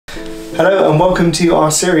Hello and welcome to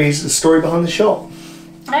our series, The Story Behind the Shot.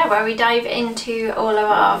 Where we dive into all of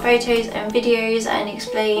our photos and videos and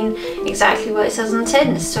explain exactly what it says on the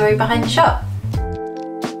tin, the story behind the shot.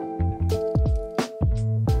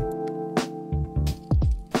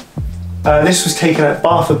 This was taken at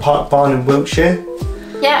Barford Park Barn in Wiltshire.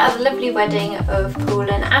 Yeah, at the lovely wedding of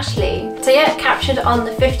Paul and Ashlee. So yeah, captured on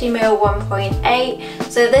the 50mm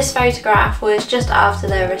 1.8. So this photograph was just after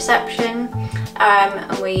their reception.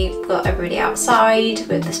 And we got everybody outside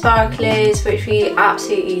with the sparklers, which we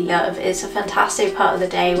absolutely love. It's a fantastic part of the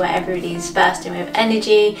day where everybody's bursting with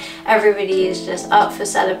energy, everybody is just up for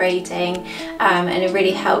celebrating, and it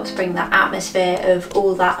really helps bring that atmosphere of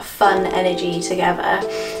all that fun energy together.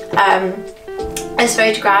 This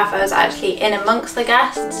photograph, I was actually in amongst the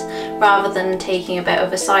guests rather than taking a bit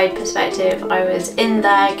of a side perspective. I was in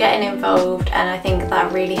there getting involved, and I think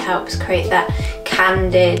that really helps create that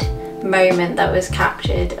candid moment that was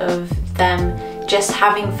captured of them just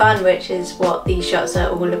having fun, which is what these shots are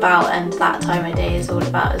all about, and that time of day is all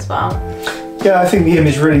about as well. Yeah, I think the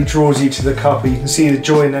image really draws you to the couple. You can see the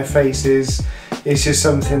joy in their faces. It's just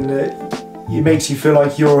something that it makes you feel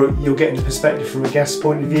like you're getting the perspective from a guest's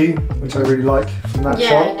point of view, which I really like from that shot.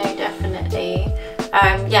 Yeah, no, definitely.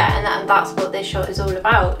 Yeah, and that's what this shot is all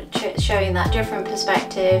about, showing that different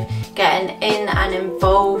perspective, getting in and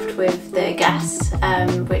involved with the guests,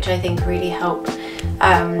 which I think really help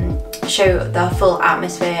show the full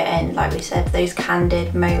atmosphere and, like we said, those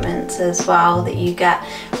candid moments as well that you get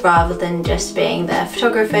rather than just being the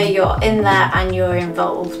photographer. You're in there and you're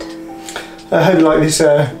involved. I hope you like this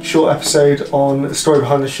short episode on the story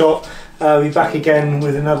behind the shot. We'll be back again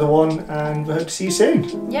with another one, and we hope to see you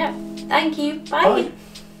soon. Yeah, thank you. Bye.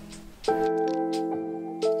 Bye.